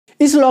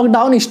इस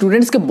lockdown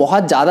students के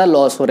बहुत ज़्यादा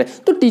लॉस हो रहे हैं,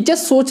 तो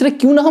टीचर्स सोच रहे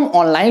क्यों ना हम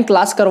ऑनलाइन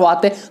क्लास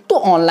करवाते। तो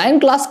ऑनलाइन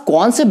क्लास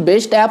कौन से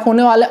बेस्ट ऐप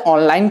होने वाले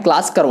ऑनलाइन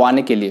क्लास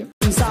करवाने के लिए।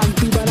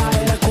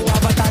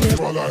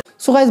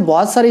 सो गाइस,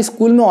 बहुत सारे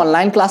स्कूल में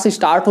ऑनलाइन क्लास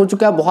स्टार्ट हो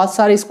चुका है, बहुत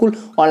सारे स्कूल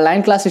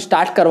ऑनलाइन क्लास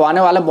स्टार्ट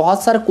करवाने वाले,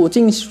 बहुत सारे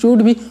कोचिंग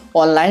इंस्टीट्यूट भी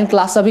ऑनलाइन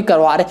क्लास अभी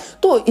करवा रहे हैं।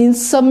 तो इन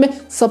सब में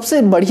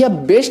सबसे बढ़िया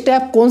बेस्ट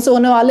ऐप कौन से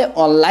होने वाले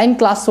ऑनलाइन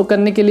क्लास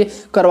करने के लिए,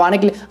 करवाने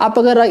के लिए। आप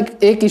अगर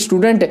एक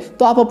स्टूडेंट है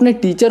तो आप अपने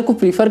टीचर को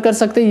प्रीफर कर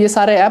सकते हैं ये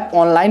सारे ऐप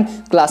ऑनलाइन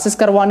क्लासेस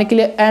करवाने के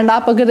लिए। एंड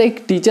आप अगर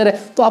एक टीचर है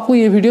तो आपको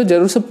ये वीडियो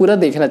जरूर से पूरा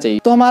देखना चाहिए।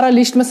 तो हमारा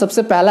लिस्ट में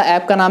सबसे पहला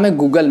ऐप का नाम है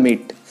गूगल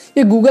मीट।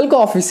 ये गूगल का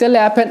ऑफिशियल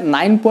ऐप है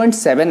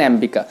 9.7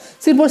 MB का,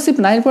 सिर्फ और सिर्फ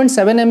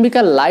 9.7 MB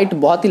का लाइट,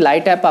 बहुत ही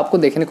लाइट ऐप आपको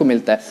देखने को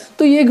मिलता है।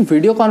 तो ये एक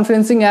वीडियो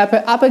कॉन्फ्रेंसिंग ऐप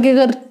है। आप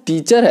अगर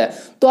टीचर है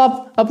तो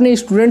आप अपने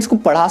स्टूडेंट्स को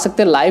पढ़ा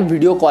सकते हैं लाइव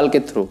वीडियो कॉल के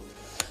थ्रू।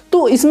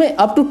 तो इसमें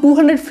अप टू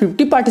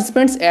 250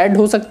 पार्टिसिपेंट्स ऐड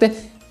हो सकते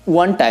हैं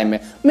वन टाइम में।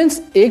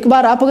 मीन्स एक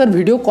बार आप अगर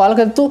वीडियो कॉल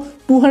करें तो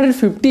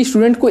 250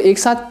 स्टूडेंट को एक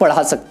साथ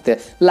पढ़ा सकते हैं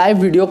लाइव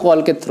वीडियो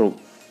कॉल के थ्रू।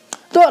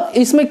 तो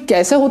इसमें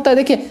कैसे होता है,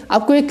 देखिए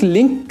आपको एक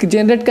लिंक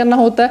जनरेट करना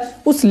होता है,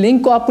 उस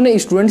लिंक को अपने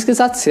स्टूडेंट्स के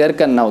साथ शेयर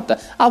करना होता है।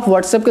 आप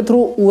व्हाट्सएप के थ्रू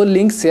वो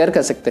लिंक शेयर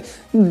कर सकते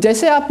हैं।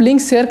 जैसे आप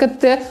लिंक शेयर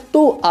करते हैं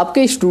तो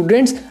आपके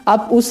स्टूडेंट्स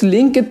आप उस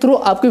लिंक के थ्रू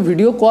आपके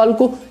वीडियो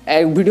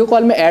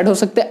कॉल में ऐड हो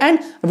सकते हैं। एंड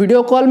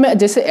वीडियो कॉल में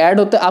जैसे ऐड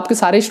होते हैं, आपके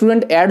सारे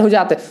स्टूडेंट ऐड हो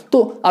जाते हैं,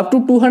 तो अप टू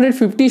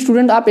 250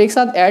 स्टूडेंट आप एक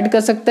साथ ऐड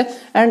कर सकते हैं।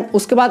 एंड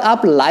उसके बाद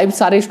आप लाइव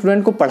सारे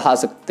स्टूडेंट को पढ़ा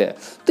सकते हैं।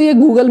 तो ये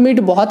गूगल मीट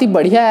बहुत ही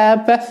बढ़िया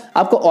ऐप है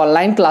आपको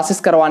ऑनलाइन क्लासेस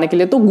करवाने के लिए।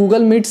 तो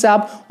गूगल मीट से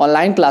आप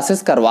ऑनलाइन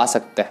क्लासेस करवा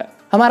सकते हैं।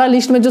 हमारा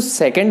लिस्ट में जो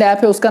सेकंड ऐप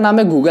है उसका नाम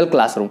है गूगल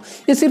क्लासरूम।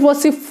 ये सिर्फ और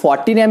सिर्फ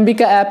 14 MB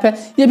का ऐप है।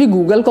 ये भी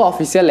गूगल का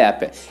ऑफिशियल ऐप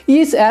है।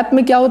 इस ऐप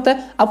में क्या होता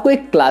है, आपको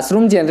एक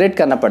क्लासरूम जनरेट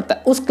करना पड़ता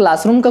है। उस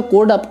क्लासरूम का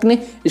कोड अपने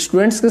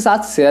स्टूडेंट्स के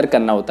साथ शेयर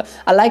करना होता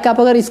है। लाइक आप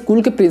अगर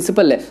स्कूल के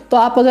प्रिंसिपल है तो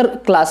आप अगर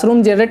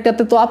क्लासरूम जनरेट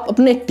करते तो आप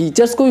अपने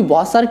टीचर्स को भी,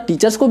 बहुत सारे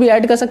टीचर्स को भी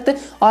ऐड कर सकते हैं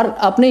और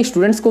अपने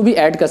स्टूडेंट्स को भी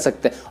ऐड कर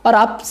सकते हैं। और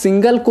आप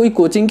सिंगल कोई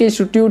कोचिंग के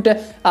इंस्टीट्यूट है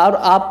और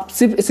आप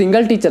सिर्फ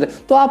सिंगल टीचर है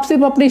तो आप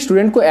सिर्फ अपने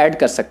स्टूडेंट को ऐड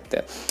कर सकते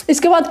हैं।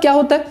 इसके बाद क्या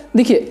होता है,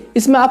 देखिए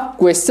इसमें आप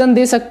क्वेश्चन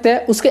दे सकते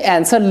हैं, उसके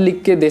आंसर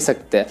लिख के दे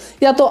सकते हैं,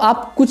 या तो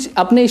आप कुछ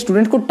अपने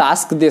स्टूडेंट को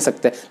टास्क दे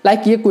सकते हैं।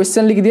 लाइक ये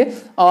क्वेश्चन लिख दिए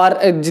और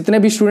जितने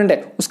भी स्टूडेंट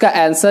है उसका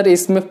आंसर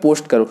इसमें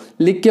पोस्ट करो,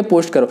 लिख के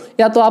पोस्ट करो।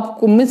 या तो आप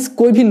मीन्स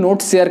कोई भी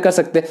नोट शेयर कर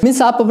सकते हैं।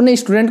 मीन्स आप अपने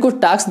स्टूडेंट को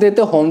टास्क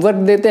देते, होमवर्क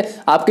देते,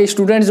 आपके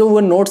स्टूडेंट जो वो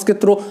नोट्स के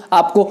थ्रू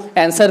आपको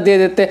आंसर दे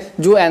देते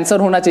जो आंसर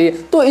होना चाहिए।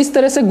 तो इस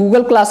तरह से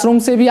गूगल क्लासरूम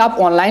से भी आप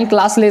ऑनलाइन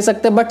क्लास ले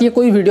सकते हैं। बट ये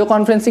कोई वीडियो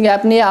कॉन्फ्रेंसिंग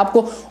ऐप नहीं है।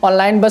 आपको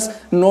ऑनलाइन बस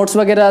नोट्स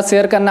वगैरह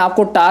शेयर करना है,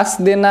 आपको टास्क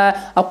देना,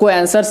 आपको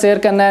आंसर शेयर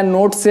करना है,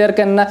 नोट शेयर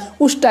करना है,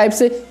 उस टाइप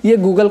से ये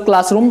गूगल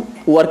क्लासरूम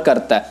वर्क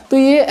करता है। तो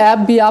ये ऐप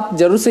भी आप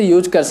जरूर से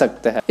यूज कर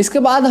सकते हैं। इसके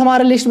बाद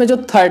हमारे लिस्ट में जो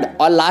थर्ड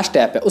और लास्ट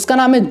ऐप है उसका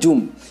नाम है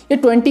जूम। ये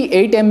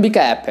 28 MB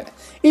का ऐप है।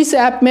 इस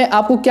ऐप में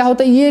आपको क्या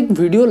होता है, ये एक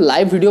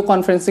लाइव वीडियो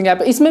कॉन्फ्रेंसिंग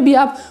ऐप है। इसमें भी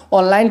आप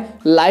ऑनलाइन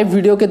लाइव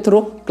वीडियो के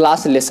थ्रू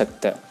क्लास ले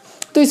सकते हैं।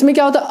 तो इसमें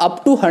क्या होता है,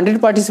 up to 100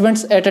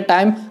 participants at a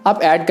time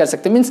आप ऐड कर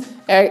सकते हैं। मीन्स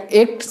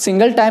एक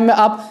सिंगल टाइम में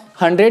आप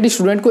 100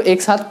 स्टूडेंट को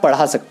एक साथ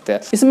पढ़ा सकते हैं।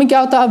 इसमें क्या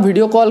होता है, आप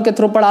वीडियो कॉल के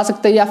थ्रू पढ़ा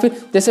सकते हैं, या फिर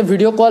जैसे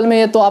वीडियो कॉल में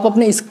है तो आप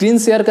अपने स्क्रीन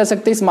शेयर कर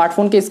सकते हैं,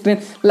 स्मार्टफोन के स्क्रीन।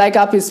 लाइक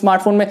आप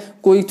स्मार्टफोन में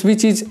कोई भी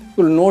चीज़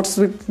नोट्स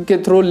के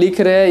थ्रू लिख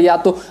रहे हैं या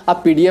तो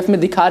आप PDF में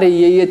दिखा रहे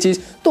हैं ये चीज़,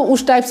 तो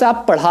उस टाइप से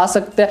आप पढ़ा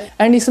सकते हैं।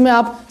 एंड इसमें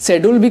आप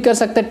शेड्यूल भी कर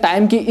सकते हैं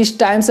टाइम की, इस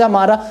टाइम से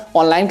हमारा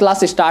ऑनलाइन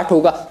क्लास स्टार्ट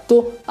होगा।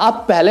 तो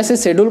आप पहले से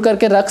शेड्यूल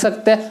करके रख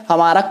सकते हैं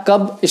हमारा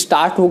कब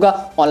स्टार्ट होगा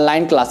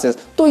ऑनलाइन क्लासेस।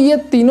 तो ये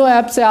तीनों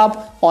ऐप से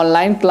आप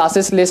ऑनलाइन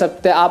क्लासेस ले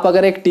सकते हैं। आप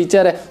अगर एक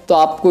टीचर है तो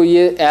आपको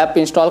ये ऐप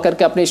इंस्टॉल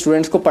करके अपने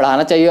स्टूडेंट्स को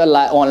पढ़ाना चाहिए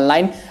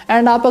ऑनलाइन।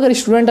 एंड आप अगर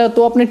स्टूडेंट है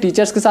तो अपने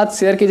टीचर्स के साथ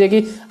शेयर कीजिए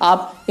कि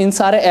आप इन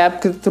सारे ऐप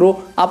के थ्रू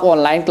आप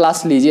ऑनलाइन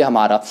क्लास लीजिए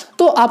हमारा।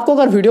 तो आपको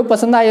अगर वीडियो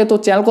पसंद आए तो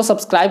चैनल को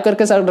सब्सक्राइब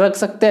करके रख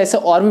सकते हैं ऐसे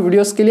और भी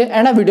वीडियोस के लिए।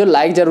 एंड वीडियो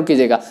लाइक जरूर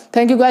कीजिएगा।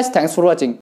 Thank you guys, thanks for watching.